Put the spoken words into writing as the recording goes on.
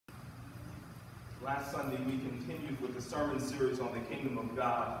Last Sunday, we continued with the sermon series on the kingdom of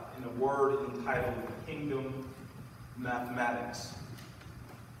God in a word entitled Kingdom Mathematics.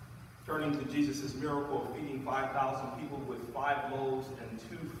 Turning to Jesus' miracle of feeding 5,000 people with 5 loaves and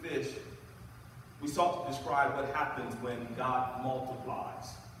 2 fish, we sought to describe what happens when God multiplies.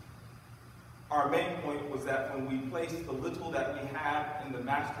 Our main point was that when we place the little that we have in the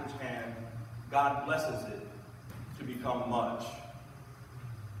Master's hand, God blesses it to become much.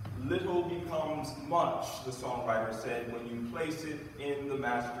 Little becomes much, the songwriter said, when you place it in the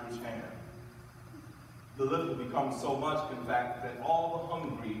Master's hand. The little becomes so much, in fact, that all the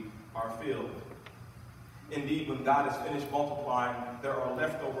hungry are filled. Indeed, when God is finished multiplying, there are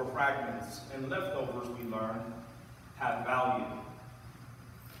leftover fragments, and leftovers, we learn, have value.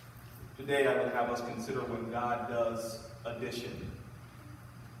 Today, I would have us consider when God does addition.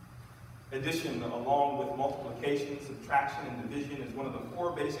 Addition, along with multiplication, subtraction, and division, is one of the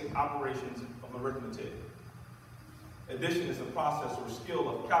 4 basic operations of arithmetic. Addition is the process or skill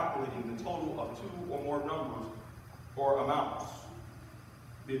of calculating the total of 2 or more numbers or amounts.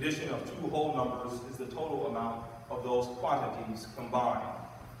 The addition of 2 whole numbers is the total amount of those quantities combined.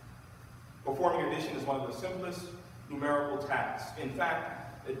 Performing addition is one of the simplest numerical tasks. In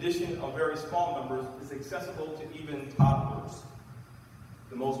fact, addition of very small numbers is accessible to even toddlers.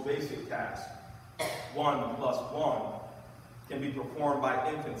 The most basic task, 1 plus 1, can be performed by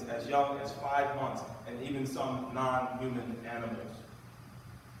infants as young as 5 months and even some non-human animals.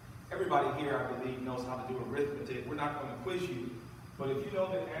 Everybody here, I believe, knows how to do arithmetic. We're not going to quiz you, but if you know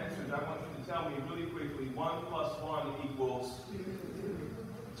the answers, I want you to tell me really quickly, 1 plus 1 equals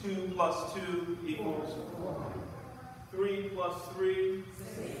 2 plus 2 equals 3 plus 3,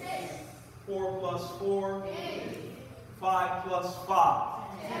 4 plus 4, 5 plus 5.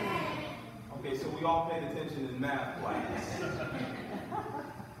 Okay, so we all paid attention in math class.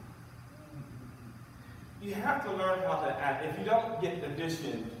 You have to learn how to add. If you don't get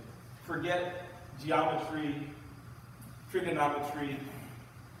addition, forget geometry, trigonometry,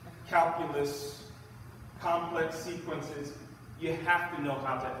 calculus, complex sequences. You have to know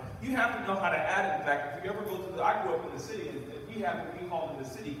how to. You have to know how to add. In fact, if you ever go to I grew up in the city, and we have what we call in the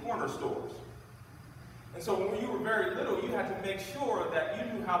city corner stores. And so when you were very little, you had to make sure that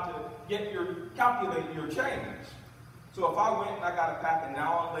you knew how to calculate your change. So if I went and I got a pack of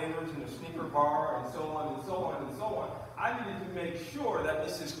now and laters and a sneaker bar and so on and so on and so on, I needed to make sure that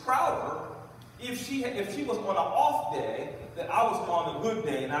Mrs. Crowder, if she was on an off day, that I was on a good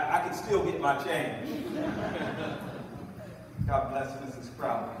day and I could still get my change. God bless Mrs.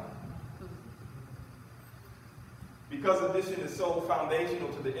 Crowder. Because addition is so foundational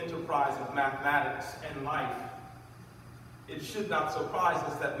to the enterprise of mathematics and life, it should not surprise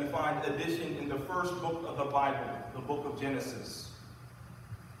us that we find addition in the first book of the Bible, the book of Genesis.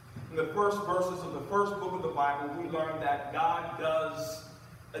 In the first verses of the first book of the Bible, we learn that God does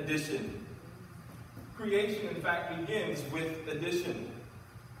addition. Creation, in fact, begins with addition.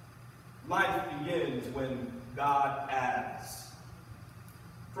 Life begins when God adds.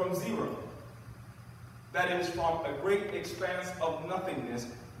 From zero. That is, from a great expanse of nothingness,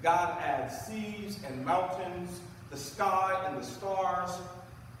 God adds seas and mountains, the sky and the stars,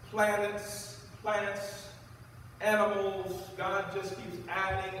 planets, plants, animals. God just keeps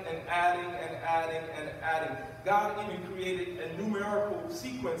adding and adding and adding and adding. God even created a numerical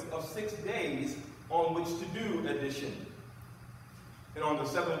sequence of 6 days on which to do addition. And on the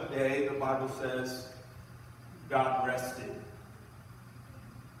 7th day, the Bible says, God rested.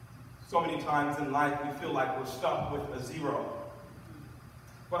 So many times in life we feel like we're stuck with a zero.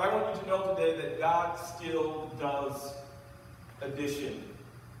 But I want you to know today that God still does addition.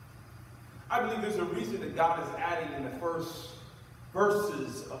 I believe there's a reason that God is adding in the first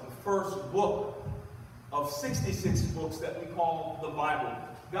verses of the first book of 66 books that we call the Bible.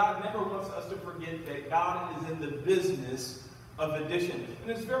 God never wants us to forget that God is in the business of addition. And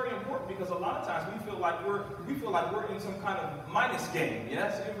it's very important because a lot of times we feel like we're in some kind of minus game.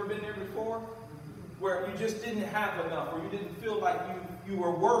 Yes? You ever been there before? Where you just didn't have enough, or you didn't feel like you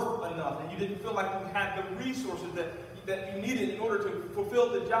were worth enough, and you didn't feel like you had the resources that you needed in order to fulfill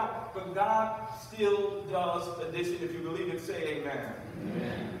the job. But God still does addition. If you believe it, say amen.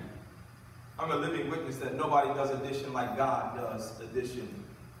 Amen. I'm a living witness that nobody does addition like God does addition.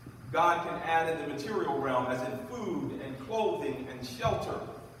 God can add in the material realm, as in food and clothing and shelter.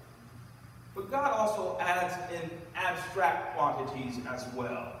 But God also adds in abstract quantities as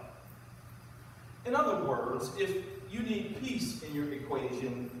well. In other words, if you need peace in your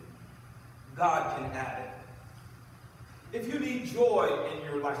equation, God can add it. If you need joy in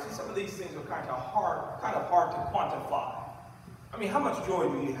your life, see, some of these things are kind of hard to quantify. I mean, how much joy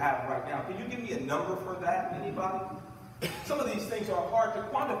do you have right now? Can you give me a number for that, anybody? Some of these things are hard to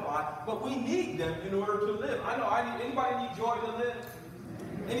quantify, but we need them in order to live. I know anybody need joy to live?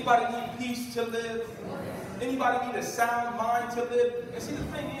 Anybody need peace to live? Anybody need a sound mind to live? And see, the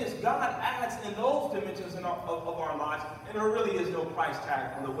thing is, God adds in those dimensions of our lives, and there really is no price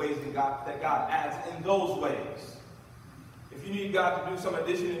tag on the ways that God adds in those ways. If you need God to do some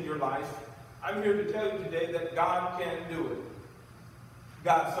addition in your life, I'm here to tell you today that God can do it.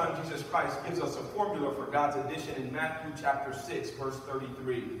 God's Son, Jesus Christ, gives us a formula for God's addition in Matthew chapter 6, verse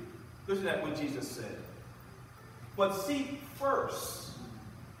 33. Listen to what Jesus said. But seek first,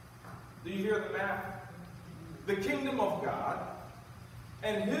 do you hear the math? The kingdom of God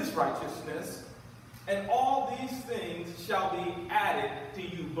and his righteousness, and all these things shall be added to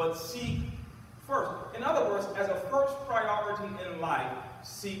you. But seek first. In other words, as a first priority in life,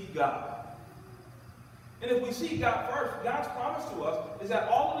 seek God. And if we seek God first, God's promise to us is that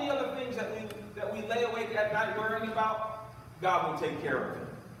all of the other things that we lay awake at night worrying about, God will take care of it.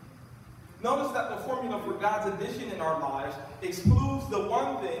 Notice that the formula for God's addition in our lives excludes the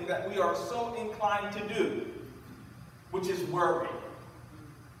one thing that we are so inclined to do, which is worry.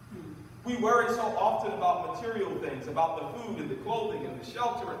 We worry so often about material things, about the food and the clothing and the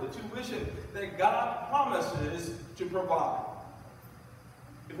shelter and the tuition that God promises to provide.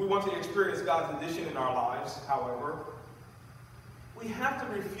 If we want to experience God's addition in our lives, however, we have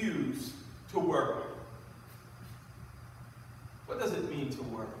to refuse to worry. What does it mean to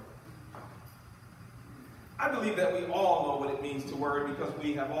worry? I believe that we all know what it means to worry because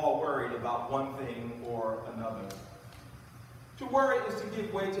we have all worried about one thing or another. To worry is to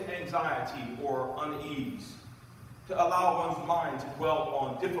give way to anxiety or unease, to allow one's mind to dwell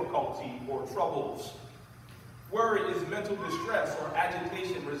on difficulty or troubles. Worry is mental distress or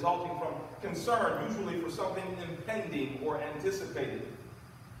agitation resulting from concern, usually for something impending or anticipated.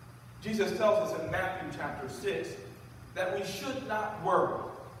 Jesus tells us in Matthew chapter 6 that we should not worry.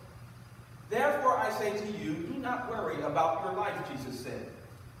 Therefore I say to you, do not worry about your life, Jesus said,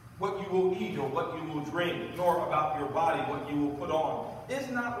 what you will eat or what you will drink, nor about your body, what you will put on. Is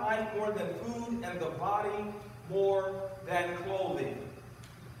not life more than food, and the body more than clothing?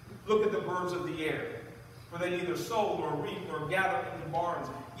 Look at the birds of the air. For they neither sow nor reap nor gather into barns,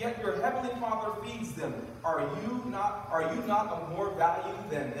 yet your heavenly Father feeds them. Are you not of more value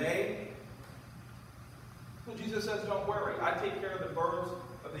than they? So Jesus says, don't worry. I take care of the birds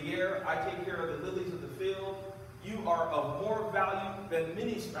of the air. I take care of the lilies of the field. You are of more value than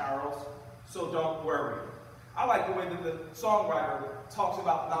many sparrows, so don't worry. I like the way that the songwriter talks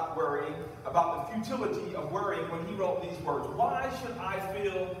about not worrying, about the futility of worrying when he wrote these words. Why should I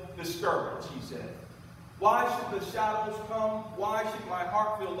feel discouraged, he said. Why should the shadows come? Why should my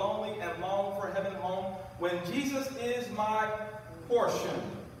heart feel lonely and long for heaven home? When Jesus is my portion,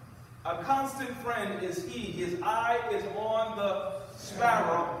 a constant friend is he. His eye is on the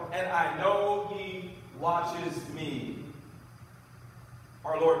sparrow, and I know he watches me.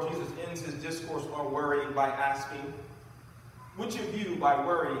 Our Lord Jesus ends his discourse on worrying by asking, which of you by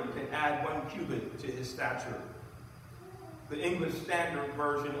worrying can add 1 cubit to his stature? The English Standard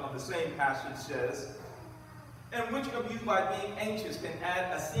Version of the same passage says, and which of you by being anxious can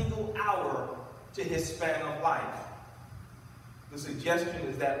add a single hour to his span of life? The suggestion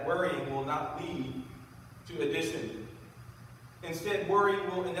is that worrying will not lead to addition. Instead, worrying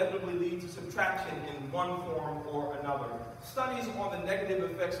will inevitably lead to subtraction in one form or another. Studies on the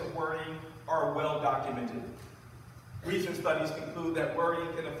negative effects of worrying are well documented. Recent studies conclude that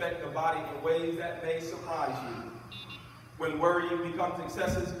worrying can affect the body in ways that may surprise you. When worrying becomes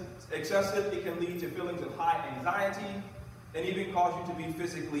excessive, it can lead to feelings of high anxiety and even cause you to be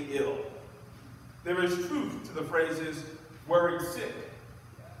physically ill. There is truth to the phrases, worried sick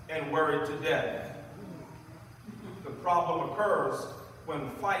and worried to death. The problem occurs when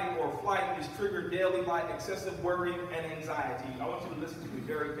fight or flight is triggered daily by excessive worry and anxiety. I want you to listen to me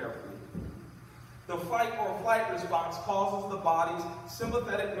very carefully. The fight or flight response causes the body's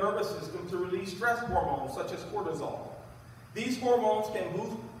sympathetic nervous system to release stress hormones such as cortisol. These hormones can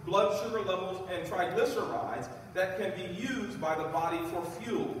boost blood sugar levels and triglycerides that can be used by the body for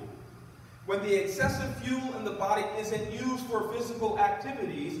fuel. When the excessive fuel in the body isn't used for physical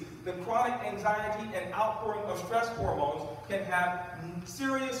activities, the chronic anxiety and outpouring of stress hormones can have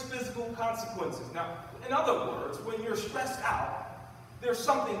serious physical consequences. Now, in other words, when you're stressed out, there's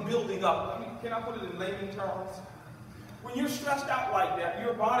something building up. Can I put it in layman terms? When you're stressed out like that,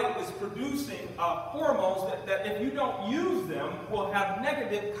 your body is producing hormones that if you don't use them will have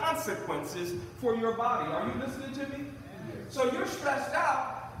negative consequences for your body. Are you listening to me? So you're stressed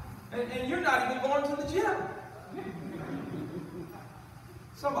out and you're not even going to the gym.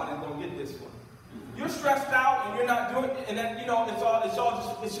 Somebody's going to get this one. You're stressed out and you're not doing it, and then,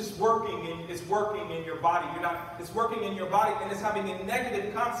 it's just working, and it's working in your body. It's working in your body, and it's having a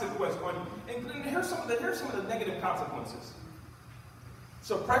negative consequence on you. And here's some of the negative consequences.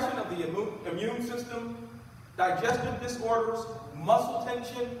 Suppression of the immune system, digestive disorders, muscle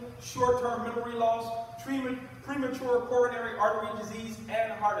tension, short-term memory loss, premature coronary artery disease,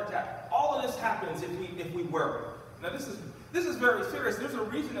 and heart attack. All of this happens if we worry. Now this is very serious. There's a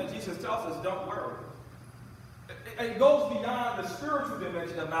reason that Jesus tells us don't worry. It goes beyond the spiritual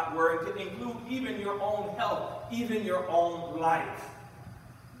dimension of not worrying to include even your own health, even your own life.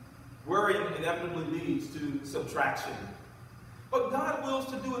 Worrying inevitably leads to subtraction. But God wills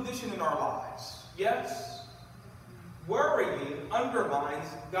to do addition in our lives. Yes? Worrying undermines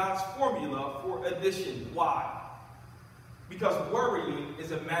God's formula for addition. Why? Because worrying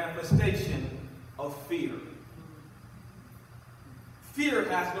is a manifestation of fear. Fear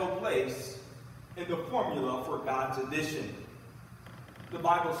has no place in the formula for God's addition. The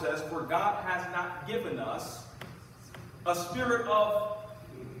Bible says, "For God has not given us a spirit of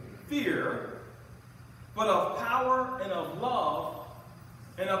fear, but of power and of love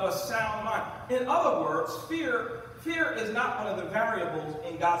and of a sound mind." In other words, fear is not one of the variables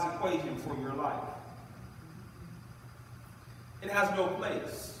in God's equation for your life. It has no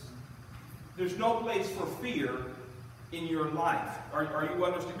place. There's no place for fear in your life. Are you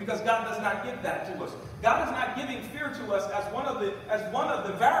understanding? Because God does not give that to us. God is not giving fear to us as one of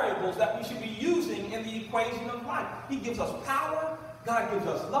the variables that we should be using in the equation of life. He gives us power, God gives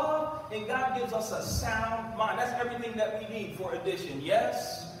us love, and God gives us a sound mind. That's everything that we need for addition.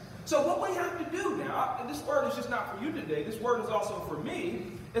 Yes? So what we have to do now, and this word is just not for you today, this word is also for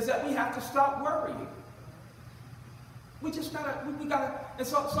me, is that we have to stop worrying. We just gotta, and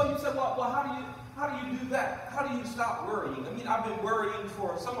so you said, well, how do you do that? How do you stop worrying? I mean, I've been worrying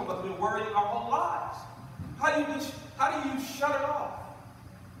some of us have been worrying our whole lives. How do you shut it off?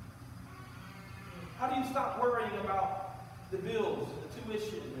 How do you stop worrying about the bills, and the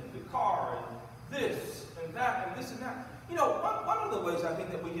tuition, and the car, and this, and that, and this, and that? You know, one of the ways I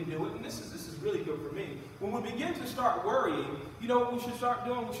think that we can do it, and this is really good for me, when we begin to start worrying, you know what we should start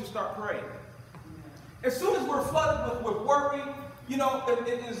doing? We should start praying. As soon as we're flooded with worry, you know, it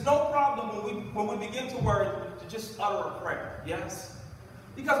is no problem when we begin to worry to just utter a prayer, yes?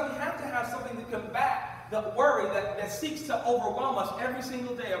 Because we have to have something to combat the worry that seeks to overwhelm us every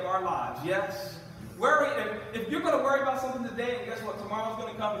single day of our lives, yes? Worry, if you're going to worry about something today, and guess what, tomorrow's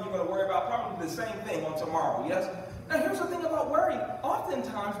going to come and you're going to worry about probably the same thing on tomorrow, yes? Now here's the thing about worry.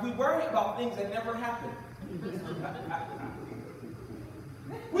 Oftentimes we worry about things that never happen.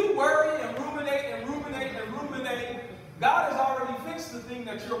 We worry and ruminate and ruminate and ruminate. God has already fixed the thing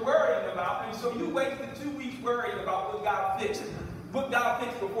that you're worrying about, and so you wasted 2 weeks worrying about what God fixed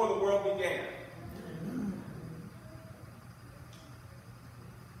before the world began.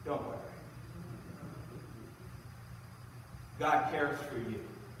 Don't worry. God cares for you.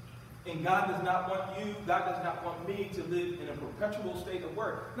 And God does not want me to live in a perpetual state of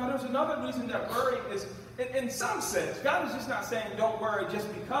worry. Now, there's another reason that worry is, in some sense, God is just not saying don't worry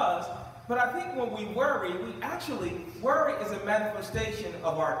just because, but I think when we worry is a manifestation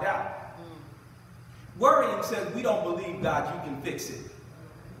of our doubt. Worrying says we don't believe God, you can fix it.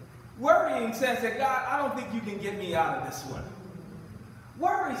 Worrying says that God, I don't think you can get me out of this one.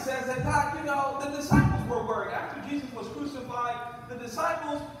 Worry says that God, you know, the disciples were worried. After Jesus was crucified, the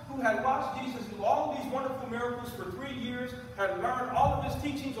disciples who had watched Jesus do all of these wonderful miracles for 3 years, had learned all of his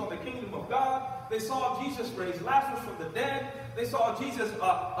teachings on the kingdom of God. They saw Jesus raise Lazarus from the dead. They saw Jesus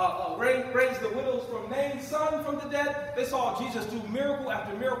raise the widows from Nain's son from the dead. They saw Jesus do miracle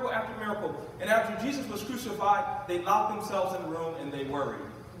after miracle after miracle. And after Jesus was crucified, they locked themselves in a room and they worried.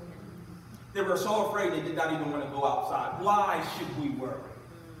 They were so afraid they did not even want to go outside. Why should we worry?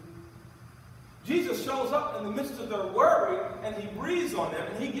 Jesus shows up in the midst of their worry, and he breathes on them,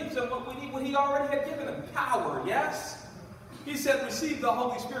 and he gives them what he already had given them. Power, yes? He said, receive the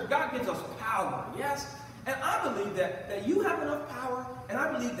Holy Spirit. God gives us power, yes? And I believe that you have enough power, and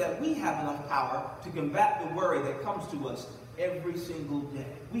I believe that we have enough power to combat the worry that comes to us every single day.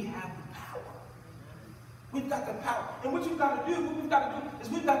 We have the power. We've got the power. And what we've got to do is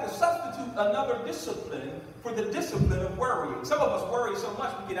we've got to substitute another discipline for the discipline of worrying. Some of us worry so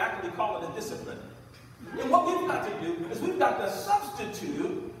much we can actually call it a discipline. And what we've got to do is we've got to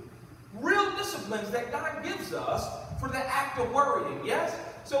substitute real disciplines that God gives us for the act of worrying, yes?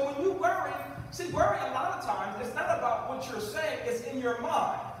 So when you worry, worry a lot of times, it's not about what you're saying, it's in your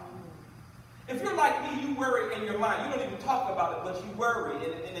mind. If you're like me, you worry in your mind. You don't even talk about it, but you worry,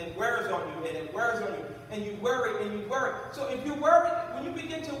 and it wears on you, and it wears on you. and you worry and you worry. So if you worry, when you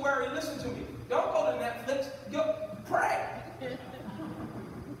begin to worry, listen to me. Don't go to Netflix. Go pray.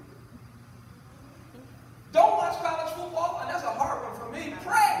 Don't watch college football, and that's a hard one for me.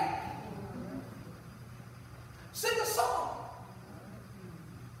 Pray. Sing a song.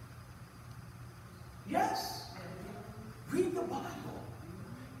 Yes. Read the Bible.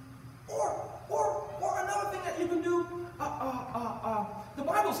 Or another thing that you can do, the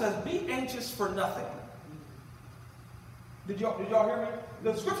Bible says, be anxious for nothing. Did y'all hear me?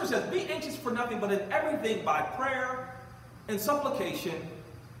 The scripture says, be anxious for nothing, but in everything by prayer and supplication,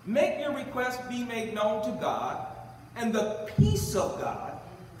 make your requests be made known to God, and the peace of God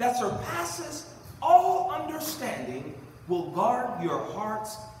that surpasses all understanding will guard your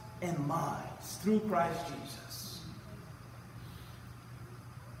hearts and minds through Christ Jesus.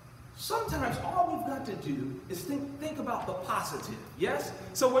 Sometimes all we've got to do is think about the positive, yes?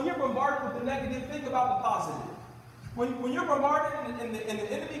 So when you're bombarded with the negative, think about the positive. When you're bombarded and the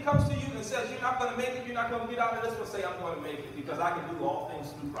enemy comes to you and says, you're not going to make it, you're not going to get out of this, but say, I'm going to make it because I can do all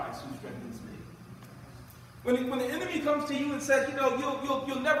things through Christ who strengthens me. When the enemy comes to you and says,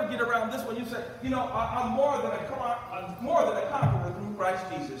 you'll never get around this one, you say, I'm more than a conqueror through Christ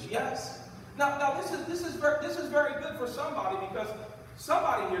Jesus. Yes. Now this is very good for somebody, because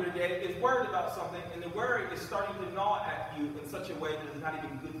somebody here today is worried about something, and the worry is starting to gnaw at you in such a way that it's not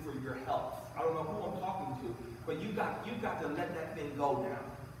even good for your health. I don't know who I'm talking to, but you've got to let that thing go now.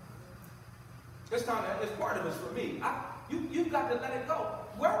 This time, it's part of this for me. You've got to let it go.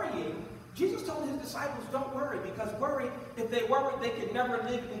 Worrying. Jesus told his disciples, don't worry, because if they worry, they could never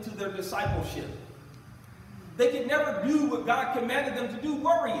live into their discipleship. They could never do what God commanded them to do,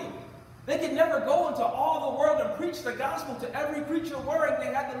 worrying. They could never go into all the world and preach the gospel to every creature worrying.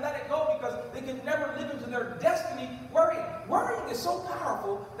 They had to let it go because they could never live into their destiny worrying. Worrying is so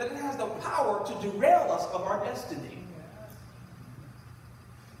powerful that it has the power to derail us of our destiny.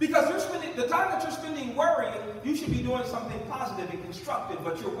 Because the time that you're spending worrying, you should be doing something positive and constructive,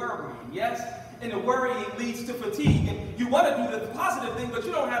 but you're worrying, yes? And the worrying leads to fatigue. And you want to do the positive thing, but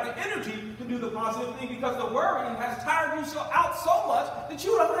you don't have the energy to do the positive thing because the worrying has tired you out so much that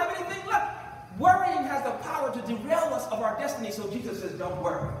you don't have anything left. Worrying has the power to derail us of our destiny, so Jesus says, don't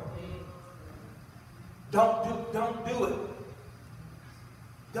worry. Don't do it. Don't do it.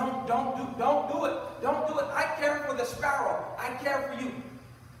 Don't do it. I care for the sparrow. I care for you.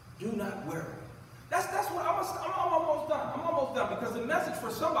 Do not worry. That's what I'm almost done. I'm almost done, because the message for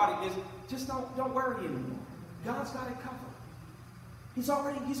somebody is just don't worry anymore. God's got it covered. He's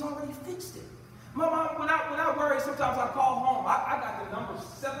already fixed it. My mom, when I worry, sometimes I call home. I got the number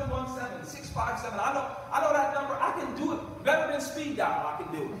 717-657. I know that number. I can do it better than speed dial. I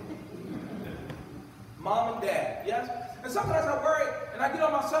can do it. Mom and Dad, yes? And sometimes I worry, and I get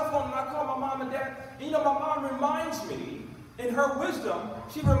on my cell phone and I call my mom and dad. And my mom reminds me, in her wisdom,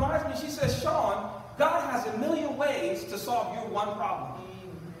 she reminds me, she says, Shawn, God has a million ways to solve your one problem.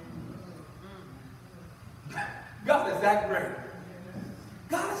 God is that great.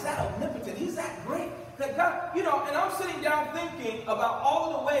 God is that omnipotent. He's that great. That God, and I'm sitting down thinking about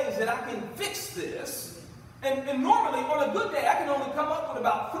all of the ways that I can fix this. And normally, on a good day, I can only come up with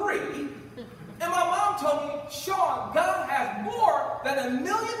about 3. And my mom told me, Shawn, God has more than a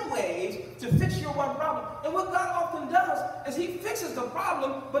million ways to fix your one problem. And what God often does is he fixes the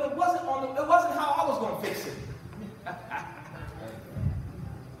problem, but it wasn't how I was going to fix it.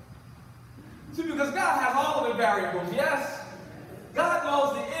 See, because God has all of the variables, yes? God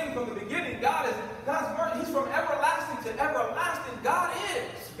knows the end from the beginning. God's mercy. He's from everlasting to everlasting. God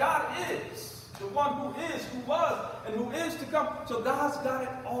is the one who is, who was, and who is to come. So God's got it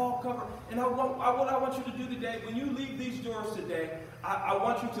all covered. And what I want you to do today, when you leave these doors today, I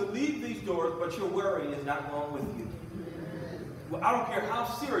want you to leave these doors, but your worry is not going with you. Well, I don't care how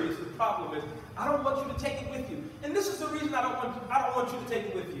serious the problem is. I don't want you to take it with you. And this is the reason I don't want you to take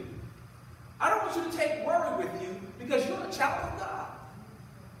it with you. I don't want you to take worry with you because you're a child of God.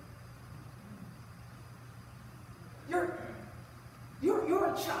 You're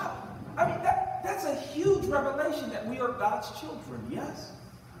a child. I mean, that's a huge revelation that we are God's children, yes?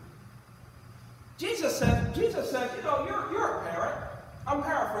 Jesus said, you're a parent. I'm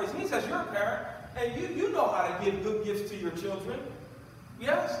paraphrasing. He says, you're a parent, and you know how to give good gifts to your children.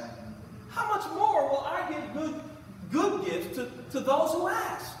 Yes? How much more will I give good gifts to those who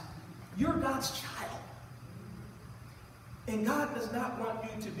ask? You're God's child. And God does not want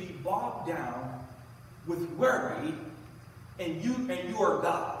you to be bogged down with worry, and you are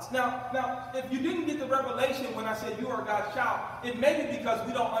God's. Now, if you didn't get the revelation when I said you are God's child, it may be because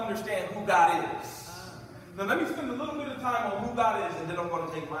we don't understand who God is. Now, let me spend a little bit of time on who God is, and then I'm going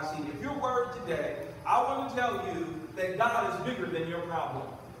to take my seat. If you're worried today, I want to tell you that God is bigger than your problem.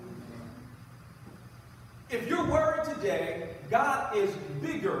 If you're worried today, God is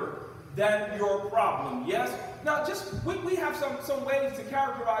bigger than your problem. Yes? Now, we have some ways to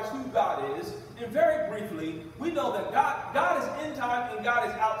characterize who God is. And very briefly, we know that God is in time and God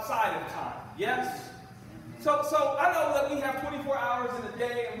is outside of time. Yes? So I know that we have 24 hours in a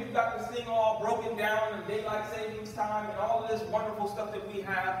day, and we've got this thing all broken down and daylight savings time and all of this wonderful stuff that we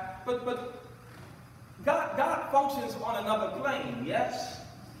have. But God functions on another plane, yes?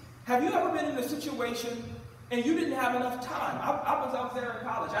 Have you ever been in a situation and you didn't have enough time? I was there in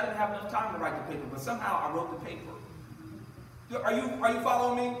college. I didn't have enough time to write the paper, but somehow I wrote the paper. Are you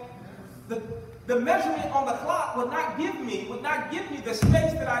following me? The measurement on the clock would not give me the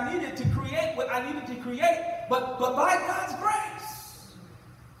space that I needed to create what I needed to create, but by God's grace,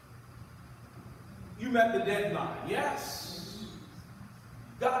 you met the deadline. Yes.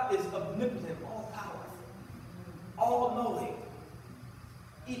 God is omnipotent, all powerful, all knowing,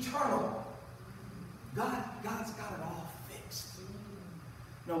 eternal. God's got it all fixed.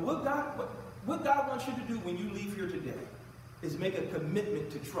 Now, what God wants you to do when you leave here today is make a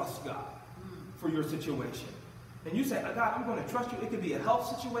commitment to trust God for your situation. And you say, God, I'm going to trust you. It could be a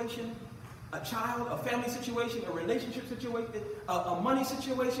health situation, a child, a family situation, a relationship situation, a money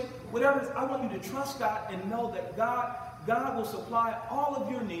situation, whatever it is. I want you to trust God and know that God will supply all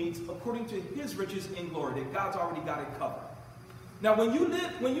of your needs according to his riches in glory, that God's already got it covered. Now, when you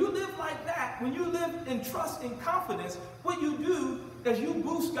live like that, when you live in trust and confidence, what you do is you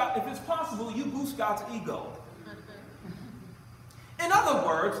boost God. If it's possible, you boost God's ego. In other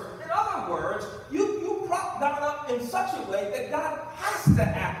words, you prop God up in such a way that God has to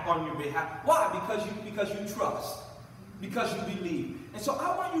act on your behalf. Why? Because you trust, because you believe. And so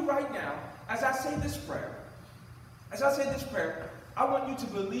I want you right now, as I say this prayer, I want you to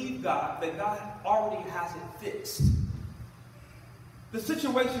believe God that God already has it fixed. The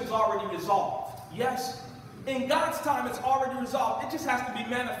situation is already resolved. Yes? In God's time, it's already resolved. It just has to be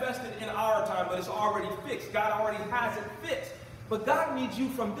manifested in our time, but it's already fixed. God already has it fixed. But God needs you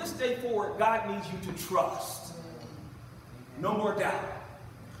from this day forward, God needs you to trust. No more doubt.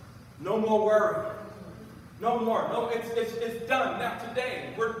 No more worry. No more. No, it's done. Now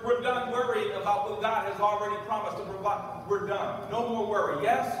today, we're done worrying about what God has already promised to provide. We're done. No more worry.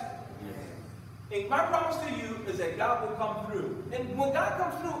 Yes? And my promise to you is that God will come through. And when God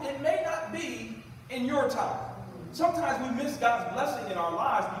comes through, it may not be in your time. Sometimes we miss God's blessing in our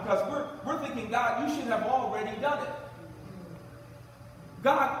lives because we're thinking, God, you should have already done it.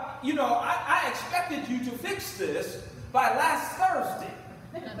 God, I expected you to fix this by last Thursday.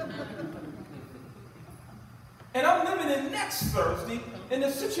 And I'm living in next Thursday, and the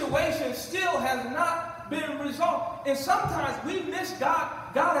situation still has not been resolved. And sometimes we miss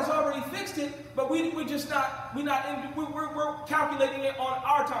God. God has already fixed it, but we're calculating it on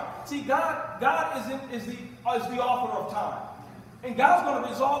our time. See, God is the author of time. And God's going to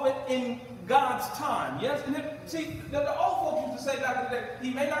resolve it in God's time. Yes? And the old folks used to say back in the day,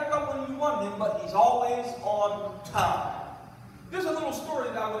 he may not come when you want him, but he's always on time. There's a little story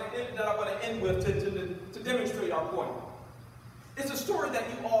that I want to end with to demonstrate our point. It's a story that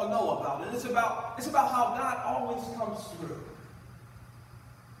you all know about, and it's about how God always comes through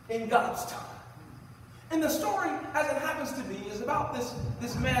in God's time. And the story, as it happens to be, is about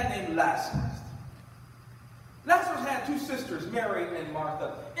this man named Lazarus. Lazarus had two sisters, Mary and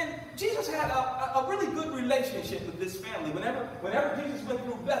Martha. And Jesus had a really good relationship with this family. Whenever Jesus went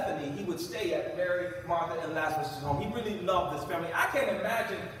through Bethany, he would stay at Mary, Martha, and Lazarus' home. He really loved this family. I can't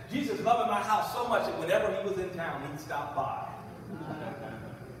imagine Jesus loving my house so much that whenever he was in town, he'd stop by.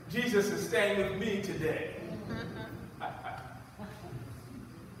 Jesus is staying with me today.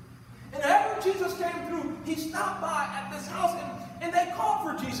 And after Jesus came through, he stopped by at this house, and they called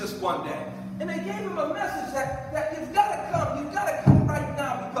for Jesus one day. And they gave him a message that you've got to come right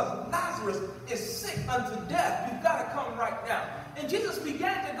now, because Lazarus is sick unto death. You've got to come right now. And Jesus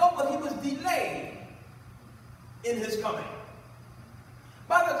began to go, but he was delayed in his coming.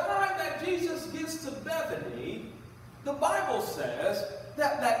 By the time that Jesus gets to Bethany, the Bible says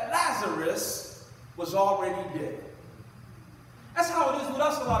that Lazarus was already dead. That's how it is with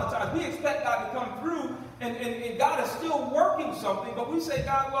us a lot of times. We expect God to come through, and God is still working something, but we say,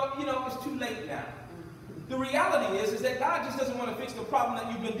 God, well, it's too late now. The reality is that God just doesn't want to fix the problem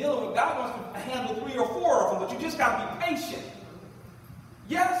that you've been dealing with. God wants to handle 3 or 4 of them, but you just got to be patient.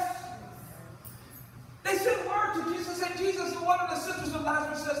 Yes? They sent word to Jesus, and Jesus, one of the sisters of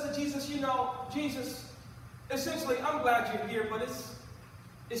Lazarus says to Jesus, Jesus, essentially, I'm glad you're here, but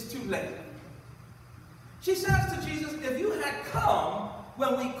it's too late. She says to Jesus, if you had come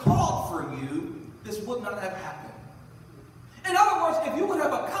when we called for you, this would not have happened. In other words, if you would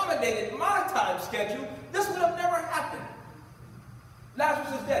have accommodated my time schedule, this would have never happened.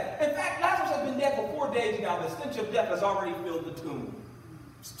 Lazarus is dead. In fact, Lazarus has been dead for 4 days now. The stench of death has already filled the tomb.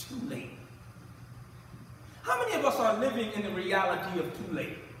 It's too late. How many of us are living in the reality of too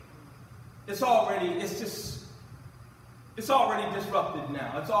late? It's already disrupted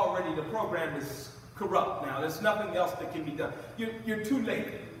now. It's already, the program is corrupt now. There's nothing else that can be done. You're too late.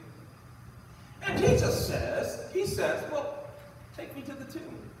 And Jesus says, well, take me to the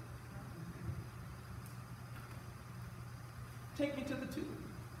tomb. Take me to the tomb.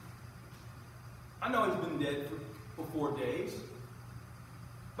 I know he's been dead for 4 days,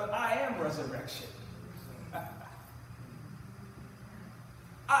 but I am resurrection.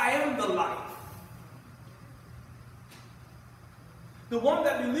 I am the life. The one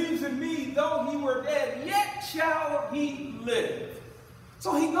that believes in me, though he were dead, yet shall he live.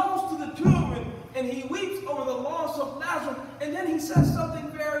 So he goes to the tomb and he weeps over the loss of Lazarus. And then he says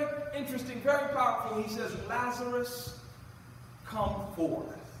something very interesting, very powerful. He says, Lazarus, come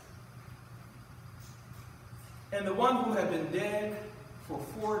forth. And the one who had been dead for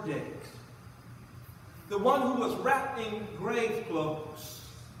 4 days, the one who was wrapped in grave clothes,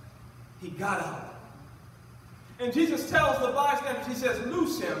 he got up. And Jesus tells the bystanders, he says,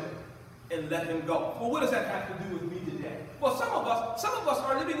 loose him and let him go. Well, what does that have to do with me today? Well, some of us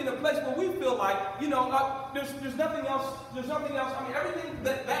are living in a place where we feel like, there's nothing else. I mean, everything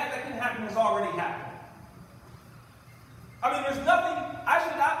bad that can happen has already happened. I mean, there's nothing, I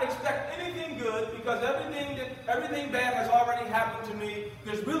should not expect anything good because everything bad has already happened to me.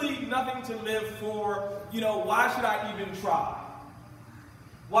 There's really nothing to live for. Why should I even try?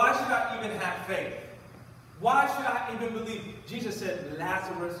 Why should I even have faith? Why should I even believe? Jesus said,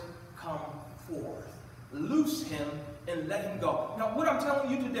 Lazarus, come forth. Loose him and let him go. Now, what I'm telling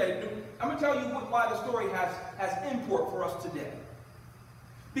you today, I'm going to tell you why the story has import for us today.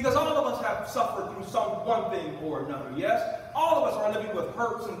 Because all of us have suffered through one thing or another, yes? All of us are living with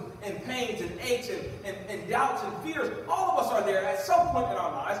hurts and pains and aches and doubts and fears. All of us are there at some point in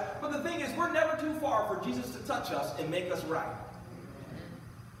our lives. But the thing is, we're never too far for Jesus to touch us and make us right.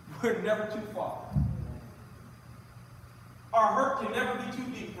 We're never too far. Our hurt can never be too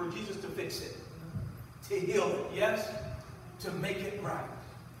deep for Jesus to fix it, to heal it, yes? To make it right.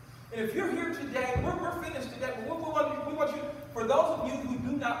 And if you're here today, we're finished today, but we want you, for those of you who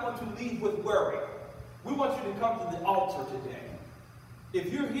do not want to leave with worry, we want you to come to the altar today.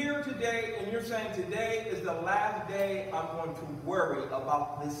 If you're here today and you're saying today is the last day I'm going to worry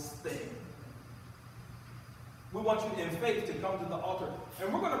about this thing, we want you in faith to come to the altar.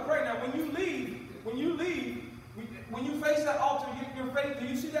 And we're going to pray. Now, when you face that altar, your faith, do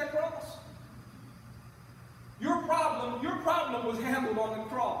you see that cross? Your problem was handled on the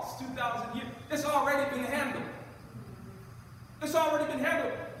cross 2,000 years. It's already been handled. It's already been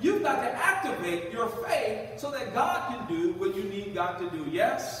handled. You've got to activate your faith so that God can do what you need God to do.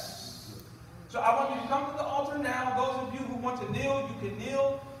 Yes? So I want you to come to the altar now. Those of you who want to kneel, you can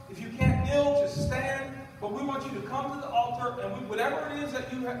kneel. If you can't kneel, just stand. But we want you to come to the altar, and whatever it is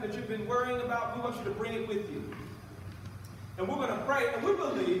that you've been worrying about, we want you to bring it with you. And we're going to pray, and we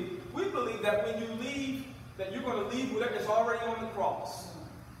believe that when you leave, that you're going to leave whatever is already on the cross.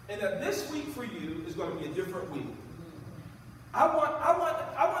 And that this week for you is going to be a different week. I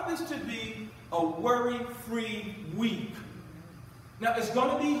want this to be a worry-free week. Now, it's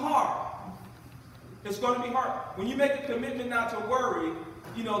going to be hard. It's going to be hard. When you make a commitment not to worry,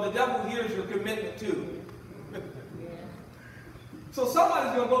 the devil hears your commitment too. So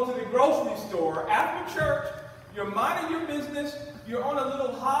somebody's going to go to the grocery store after church. You're minding your business. You're on a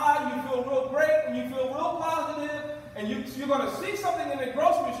little high. You feel real great and you feel real positive. And you're going to see something in the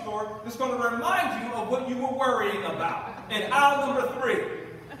grocery store that's going to remind you of what you were worrying about. In aisle number 3.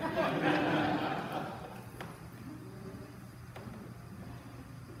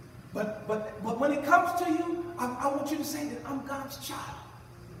 But when it comes to you, I want you to say that I'm God's child.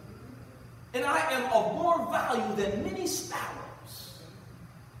 And I am of more value than many sparrows.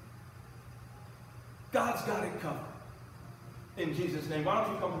 God's got it covered. In Jesus' name. Why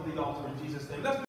don't you come to the altar in Jesus' name? Let's